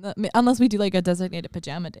 Well, unless we do like a designated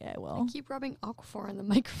pajama day, I I will. keep rubbing Aquaphor on the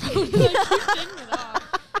microphone. I keep taking it off.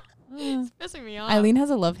 It's pissing me off. Eileen has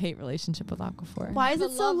a love-hate relationship with Aquaphor. Why is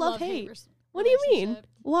It's it a so love-hate? What do you mean? relationship.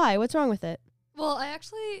 Why? What's wrong with it? Well, I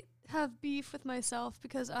actually have beef with myself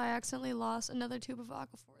because I accidentally lost another tube of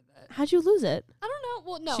Aquaphor. That How'd you lose it? I don't know.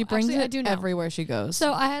 Well, no, she brings actually, it I do know. everywhere she goes.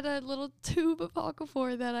 So I had a little tube of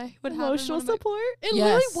Aquaphor that I would have. in Emotional one of my- support? It Yes.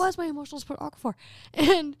 literally was my emotional support Aquaphor,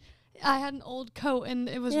 and I had an old coat and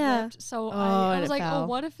it was Yeah. ripped. So Oh, I and was it like, fell. oh,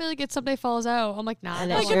 what if it someday falls out? I'm like, nah. And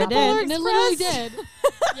that's it sure not- did. And it literally did.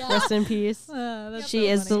 Yeah. Rest in peace. that's She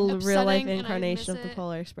is the funny. real life Upsetting, and I incarnation of miss the it.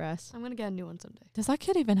 Polar Express. I'm gonna get a new one someday. Does that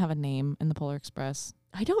kid even have a name in the Polar Express?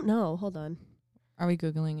 I don't know. Hold on. Are we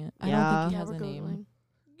Googling it? I Yeah. don't think he Yeah, has we're a name. Googling.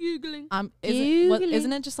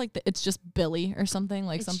 Isn't it just like it's just Billy or something?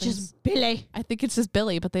 Like It's something. just Billy. I think it's just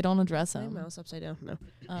Billy, but they don't address My him. mouse upside down. No.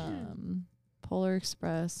 Polar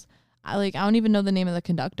Express. I don't even know the name of the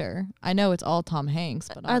conductor. I know it's all Tom Hanks,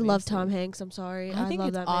 but I love obviously- Tom Hanks. I'm sorry. I think love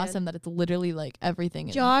it's that awesome that it's literally like everything. Man.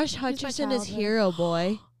 in- Josh my Hutcherson is childhood. Hero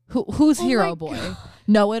Boy. Who's Oh my Hero Boy?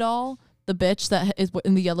 Know it all. The bitch that is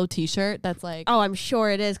in the yellow T-shirt. That's like. Oh, I'm sure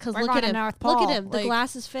it is. Because We're look going at to him. North Look at Pole. him. The Like-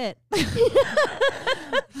 glasses fit.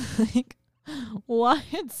 like, what?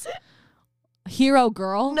 Hero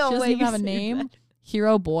girl? No She doesn't way even you have a said name. that.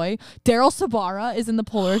 Hero boy. Daryl Sabara is in the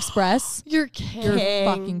Polar Express. You're kidding. You're King.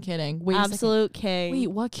 fucking kidding. Wait a second. Absolute king. Wait,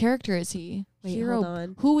 what character is he? Wait, Hero. hold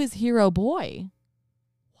on. Who is Hero boy?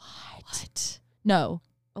 What? No.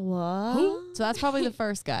 What? So that's probably the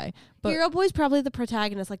first guy. But Hero Boy's probably the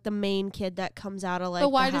protagonist, like the main kid that comes out of like. but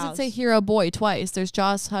why the does house. it say Hero boy twice? There's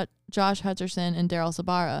Josh Hutcherson and Daryl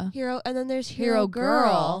Sabara. Hero? And then there's Hero Hero girl.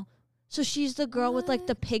 Girl. So she's the girl with like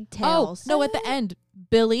the Oh pigtails. no! At the end,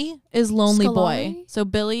 Billy is lonely boy. Scolari? So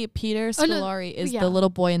Billy Peter Oh, no. Scolari is Yeah. the little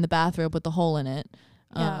boy in the bathrobe with the hole in it.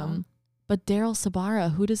 Yeah. But Daryl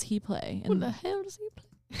Sabara, who does he play? Who And the hell does he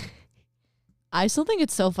play? I still think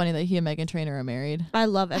it's so funny that he and Meghan Trainor are married. I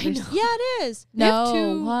love every. know. Yeah, it is. They have No,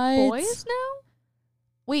 two what? boys now?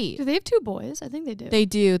 Wait, Do they have two boys? I think they do. they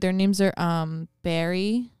do. Their names are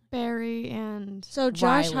Barry. Barry and So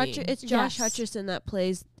Josh Riley. It's Josh Yes. Hutcherson that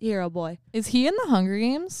plays Hero Boy. Is he in the Hunger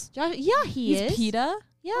Games? Josh, yeah, he He's is. PETA.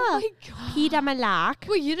 Yeah, Oh my god. Peter Malak.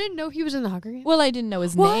 Wait, you didn't know he was in the Hunger Games? Well, I didn't know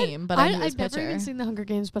his What? name, but I knew his I've never picture. even seen the Hunger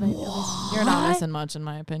Games, but I know his You're not What? missing much, in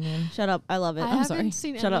my opinion. Shut up. I love it. I I'm haven't sorry.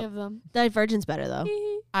 seen Shut any up. of them. Divergent's better though.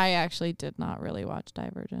 I actually did not really watch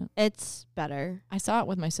Divergent. It's better. I saw it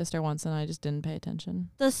with my sister once and I just didn't pay attention.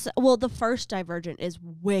 The first Divergent is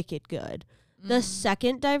wicked good. The Mm.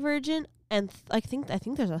 second Divergent, and I think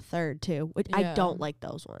there's a third too. Which I Yeah. don't like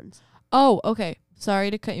those ones. Oh, okay.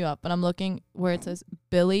 Sorry to cut you up, but I'm looking where it says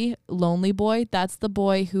Billy, lonely boy. That's the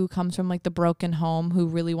boy who comes from like the broken home who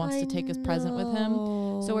really wants to take his present with him.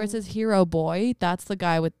 So where it says hero boy, that's the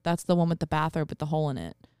one with the bathrobe with the hole in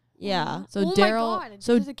it. Yeah. So oh Daryl, my God,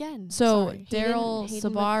 so it again. so Sorry. Daryl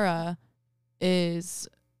Hayden Sabara is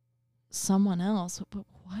someone else. But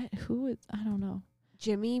what? Who is? I don't know.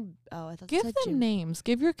 Jimmy. Oh, I thought Give it said them Jimmy. names.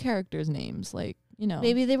 Give your characters names. Like, you know.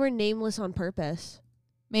 Maybe they were nameless on purpose.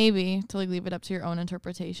 Maybe to like leave it up to your own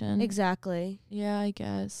interpretation. Exactly. Yeah, I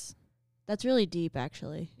guess. That's really deep,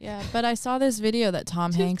 actually. Yeah, but I saw this video that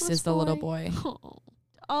Tom Hanks is the little boy.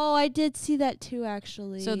 Oh, I did see that too,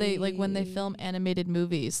 actually. So they like when they film animated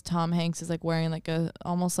movies, Tom Hanks is like wearing like a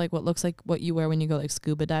almost like what looks like what you wear when you go like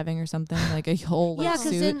scuba diving or something, like a whole like yeah,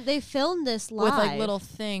 because suit then they filmed this live with like little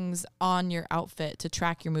things on your outfit to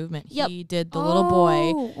track your movement. Yep. He did the little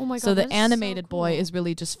boy. Oh my God. So the that is animated so boy cool. is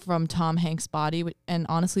really just from Tom Hanks' body, and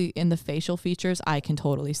honestly, in the facial features, I can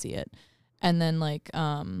totally see it. And then like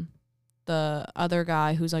the other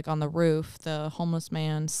guy who's like on the roof, the homeless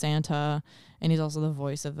man, Santa, and he's also the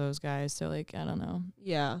voice of those guys. So like I don't know.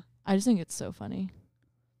 Yeah. I just think it's so funny.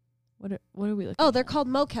 What are we looking? Oh, they're at? called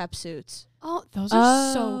mocap suits. Oh, those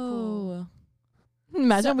are so cool.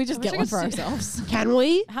 Imagine So- we just I get wish I one could for see- ourselves. Can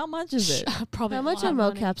we? How much is it? Probably. How a much lot are of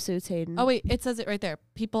money. mocap suits, Hayden? Oh wait, it says it right there.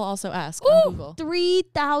 People also ask on Google.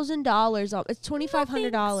 $3,000. It's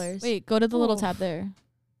 $2,500. Wait, go to the little Oof. tab there.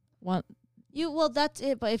 One. Well, that's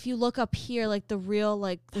it. But if you look up here, like the real,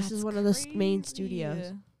 like this is one of the main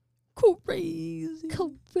studios. Crazy.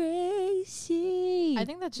 Crazy. I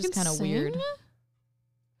think that's You just can kind of weird. sing?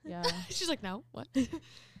 Yeah. She's like, no, what?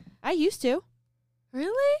 I used to.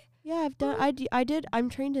 Really? Yeah, I've done. I did. I'm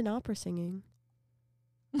trained in opera singing.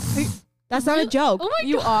 That's not a Really? joke. Oh my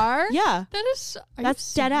You God. are? Yeah, That is. Are you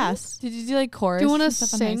that's dead serious? ass. Did you do like chorus? Do you wanna and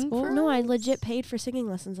stuff in high sing school? for No, I us? legit paid for singing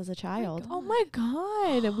lessons as a child. God. Oh my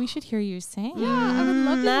god, we should hear you sing. Yeah, I would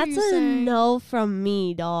love to hear That's you a sing. no from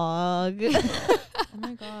me, dog. Oh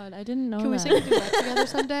my god, I didn't know Can we that. sing a duet together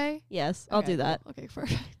someday? Yes, I'll Okay, do that. Okay,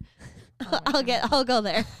 perfect. Oh my I'll go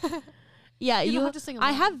there. Yeah, You you. don't have to sing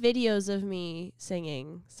I along. have videos of me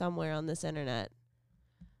singing somewhere on this internet.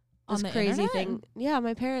 On This the crazy internet? thing. Yeah,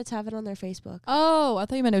 my parents have it on their Facebook. Oh, I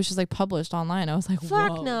thought you meant it was just like published online. I was like,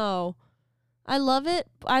 Fuck whoa. no. I love it.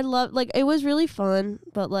 Like it was really fun,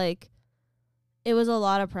 but like it was a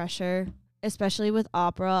lot of pressure, especially with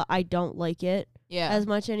opera. I don't like it Yeah. as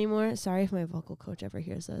much anymore. Sorry if my vocal coach ever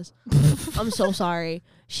hears this. I'm so sorry.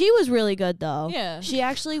 She was really good though. Yeah. She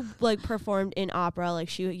actually like performed in opera. Like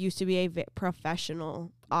she used to be a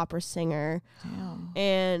professional opera singer, Damn.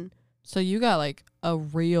 and So you got like a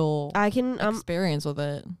real I can experience with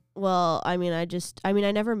it. well, I mean,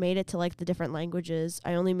 I never made it to like the different languages.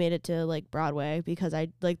 I only made it to like Broadway because I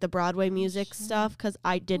like the Broadway music shit. stuff because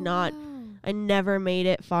I did not, Wow. I never made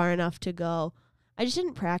it far enough to go. I just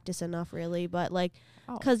didn't practice enough really, but like,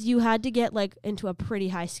 Oh. because you had to get like into a pretty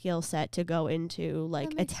high skill set to go into like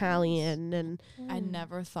makes Italian and I Mm.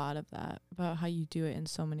 never thought of that about how you do it in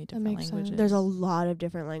so many That different makes sense. languages. there's a lot of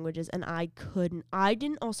different languages and I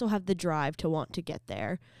didn't also have the drive to want to get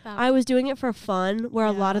there. That- I was doing it for fun where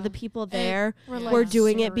a lot of Yeah. the people there We're Yeah. like were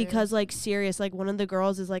doing it serious. because like serious, like one of the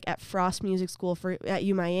girls is like at Frost Music School at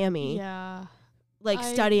U Miami, Yeah. like I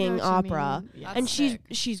know studying what you opera. mean. Yeah. That's And sick.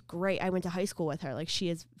 she's great. I went to high school with her. Like she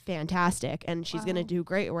is fantastic and she's gonna Wow. do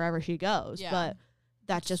great wherever she goes. Yeah. But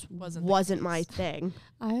that just Wasn't wasn't, the my case. thing.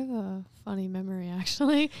 I have a funny memory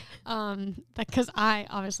actually, because I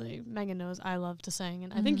obviously Megan knows I love to sing,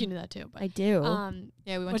 and I think you knew that too. But I do.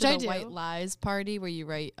 Yeah, we went Which to I the do. White Lies party where you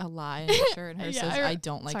write a lie on your shirt and her Yeah, says, I- I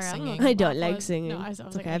don't like sorry, I don't singing. know. I don't Laugh like was- singing. no, I was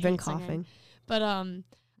It's like, okay. I I've been hate singing. coughing. but We're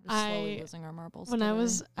slowly I- losing our marbles. when I today.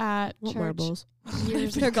 was at What church marbles?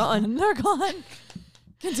 years They're ago, gone. They're gone.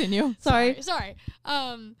 Continue. Sorry. sorry.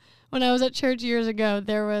 When I was at church years ago,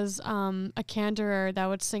 there was a cantorer that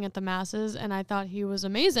would sing at the masses, and I thought he was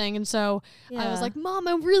amazing. And so I was Yeah. like, Mom,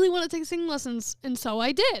 I really want to take singing lessons. And so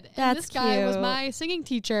I did. And That's this guy was cute. my singing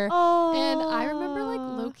teacher. Oh. And I remember like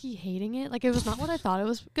low-key hating it. Like it was not what I thought it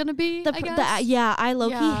was going to be, I guess. I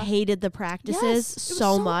low-key Yeah. hated the practices Yes, it was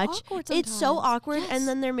so much. awkward It's so sometimes. awkward, Yes. and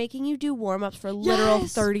then they're making you do warm-ups for literal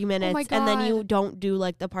Yes. 30 minutes, my and then you God. don't do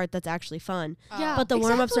like the part that's actually fun. Yeah. But the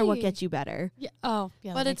warm-ups are what exactly. gets you better. Yeah. Oh,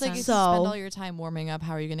 yeah. But that it's makes like you spend all your time warming up,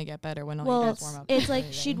 how are you going to get better when all you guys warm up? It's like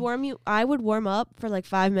she'd warm you. I would warm up for like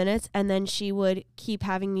 5 minutes, and then she would keep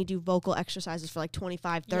having me do vocal exercises for like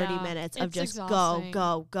 25, 30 minutes of just exhausting.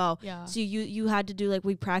 go. Yeah. So you had to do like,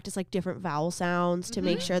 we practice like different vowel sounds to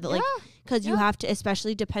make sure that like, because you have to,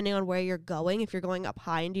 especially depending on where you're going, if you're going up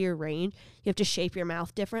high into your range, you have to shape your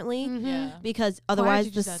mouth differently because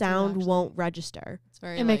otherwise the sound won't register. It's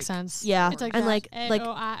very it makes sense. Yeah. It's like and like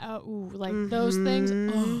those things.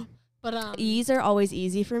 Oh. But E's are always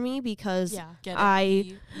easy for me because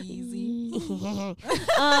easy.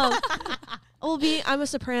 I'm a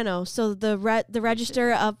soprano, so the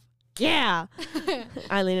register of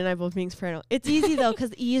Eileen and I both being soprano. It's easy though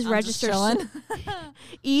because E's register.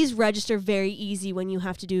 E's register very easy when you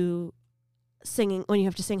have to do singing, when you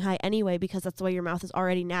have to sing high anyway, because that's the way your mouth is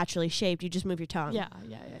already naturally shaped. You just move your tongue. Yeah.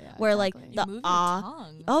 Where like You the move your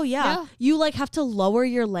tongue. Oh yeah. You like have to lower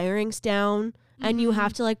your larynx down. And you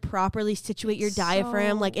have to like properly situate your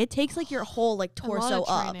diaphragm. Like it takes like your whole like torso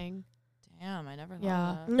up. Damn, I never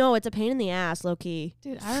thought that. No, it's a pain in the ass, low key.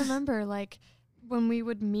 Dude, I remember like when we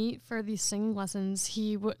would meet for these singing lessons,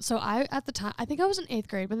 he would. So I at the time, I think I was in 8th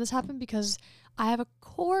grade when this happened because I have a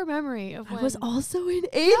core memory of when I was also in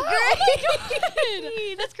 8th grade. Oh my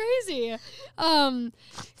God. That's crazy. And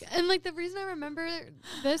like the reason I remember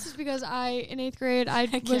this is because in 8th grade I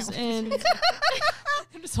was in.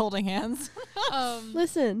 I'm just holding hands.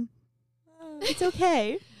 Listen, it's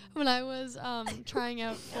okay. When I was trying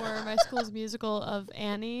out for my school's musical of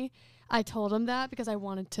Annie, I told him that because I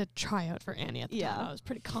wanted to try out for Annie at the time. I was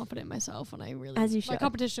pretty confident in myself when I really... As you should. My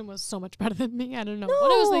competition was so much better than me. I don't know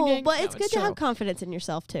what I was thinking. But it's good to have confidence in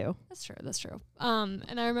yourself, too. That's true.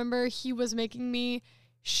 And I remember he was making me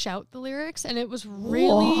shout the lyrics, and it was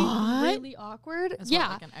really awkward.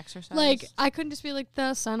 Like an exercise? Like, I couldn't just be like,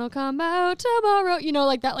 the sun will come out tomorrow. You know,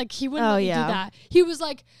 like that. Like, he wouldn't let me do that. He was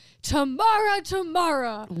like...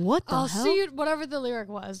 Tomorrow. What the hell? I'll see you, whatever the lyric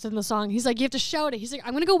was in the song. He's like, you have to shout it. He's like,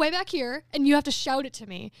 I'm going to go way back here and you have to shout it to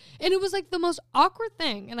me. And it was like the most awkward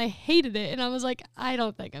thing. And I hated it. And I was like, I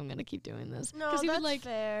don't think I'm going to keep doing this. No, he would like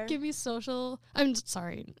give me singing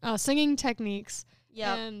techniques.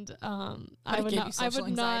 Yeah. And I wouldn't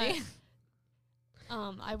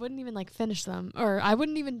even like finish them, or I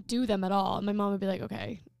wouldn't even do them at all. And my mom would be like,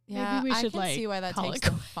 okay, maybe we should see why that takes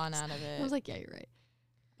the fun out of it. I was like, yeah, you're right.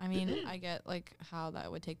 I mean, I get like how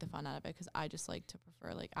that would take the fun out of it because I just like to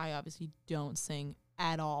prefer, like, I obviously don't sing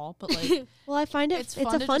at all, but like, well, I find it's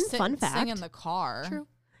a fun fact. Sing in the car. True.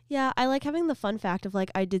 Yeah, I like having the fun fact of like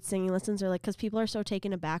I did singing lessons, or like because people are so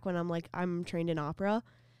taken aback when I'm like I'm trained in opera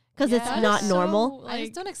because it's not normal. I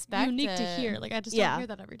just don't expect unique to hear. Like I just don't hear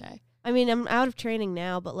that every day. I mean, I'm out of training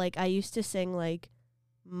now, but like I used to sing like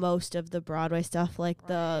most of the Broadway stuff, like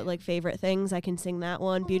the like favorite things. I can sing that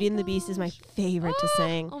one. Beauty and the Beast is my favorite to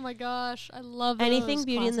sing. Oh my gosh, I love anything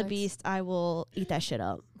Beauty and the Beast. I will eat that shit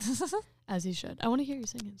up. As you should. I want to hear you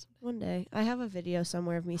singing someday. One day. I have a video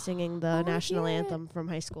somewhere of me singing the national anthem from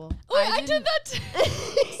high school. Oh, I did that too.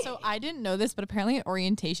 So I didn't know this, but apparently at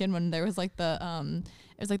orientation, when there was like the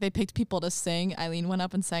it was like they picked people to sing, Eileen went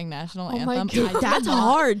up and sang national anthem. My God. That's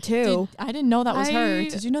hard too. I didn't know that was her.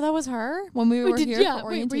 Did you know that was her when we were here for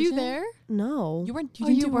orientation? Were you there? No. You weren't.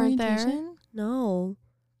 You weren't there. No.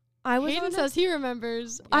 I was. Hayden says he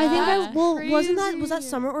remembers. I think was that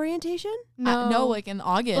summer orientation? No, like in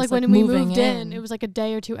August. Like when we moved in, it was like a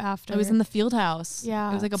day or two after. It was in the field house.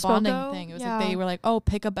 Yeah, it was like a bonding thing. It was like they were like, "Oh,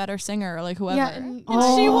 pick a better singer," or like whoever. Yeah, and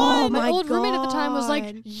she won. My old roommate at the time was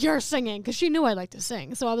like, "You're singing," because she knew I liked to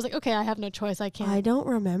sing. So I was like, "Okay, I have no choice. I can't." I don't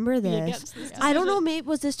remember this. I don't know. Maybe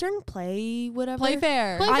was this during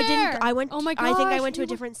Playfair? I didn't. I went. Oh my gosh, I think I went to a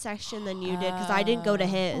different section than you did because I didn't go to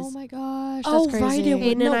his. Oh my gosh, that's crazy. Right.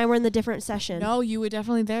 Hayden and I were in the different session. No, you were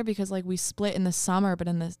definitely there because like we split in the summer, but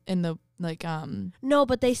in the like No,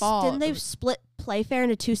 but they fall, didn't they split Playfair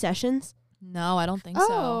into 2 sessions? No, I don't think so.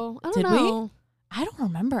 Oh, I don't Did know. we? I don't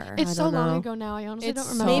remember. It's so long ago now. I honestly don't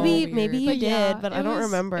remember. Maybe you did, but I don't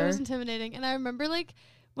remember. It was intimidating, and I remember like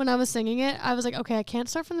when I was singing it, I was like, okay, I can't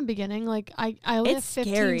start from the beginning. Like I only have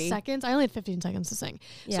 15 seconds. I only had 15 seconds to sing,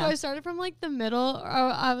 so I started from like the middle.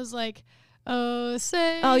 I was like, oh,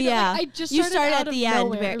 say. Oh yeah, like, I just started at the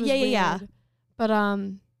end. Yeah. But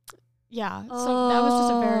yeah. So that was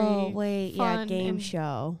just a very fun game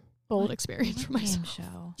show, bold experience for myself.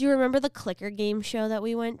 Show. Do you remember the clicker game show that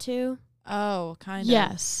we went to? Oh, kind of.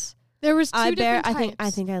 Yes. There was two different types.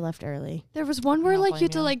 I think I left early. There was one where like you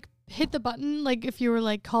had to like hit the button, like if you were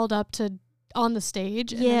like called up to on the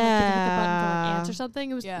stage. And then, like, you hit the button for like answer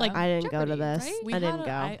something. It was Yeah. like I didn't go to Jeopardy, this. right? We I had didn't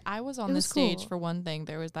go. I was on It the was stage cool. for one thing.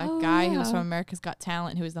 There was that Oh, guy who was yeah. from America's Got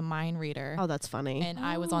Talent who was the mind reader. Oh, that's funny. And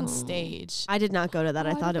I was on stage. I did not go to that. Oh,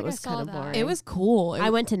 I I thought don't it think I was saw kind of that. boring. It was cool. I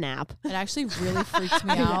went to nap. It actually really freaked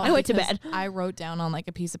me out. I went to because bed. I wrote down on like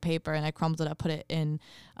a piece of paper and I crumpled it up, put it in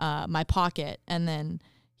my pocket, and then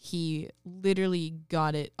he literally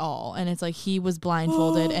got it all. And it's like he was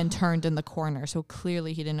blindfolded and turned in the corner, so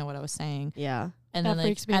clearly he didn't know what I was saying. Yeah. And That then like,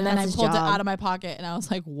 freaks me and then out. I That's his pulled it job. out of my pocket and I was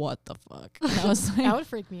like, "What the fuck?" And I was that like, would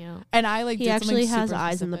freak me out. and I like He did actually something has super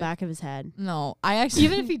eyes in the specific. back of his head. No, I actually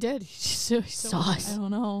Even if he did, he's so Sauce. I don't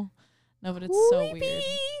know. No, but it's so weird, Creepy.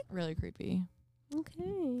 really creepy. But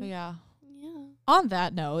Okay. yeah. Yeah. On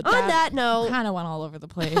that note, On that note, kind of went all over the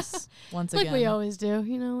place once Like again. we always do.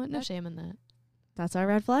 You know what? No shame in that. that's our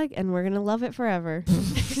red flag, and we're gonna love it forever.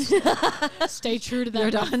 Stay true to that You're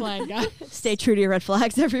red done. flag, guys. Stay true to your red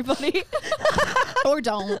flags, everybody. or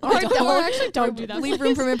don't. Or actually don't do that. Leave please.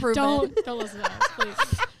 room for improvement. Don't listen to that,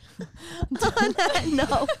 please. On that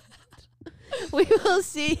note, we will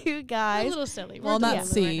see you A guys. little silly. Well, We're not dealing with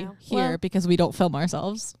it see right now. here Well- because we don't film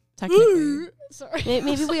ourselves. Technically. Sorry.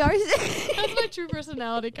 Maybe we are. That's my true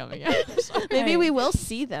personality coming out. Maybe Hey. we will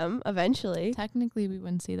see them eventually. Technically, we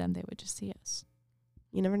wouldn't see them. They would just see us.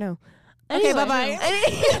 You never know. Okay, Anyway. bye-bye.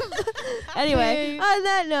 Anyway, on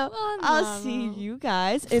that note, I'll see you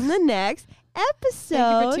guys in the next episode.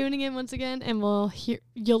 Thank you for tuning in once again, and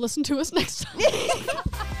you'll listen to us next time.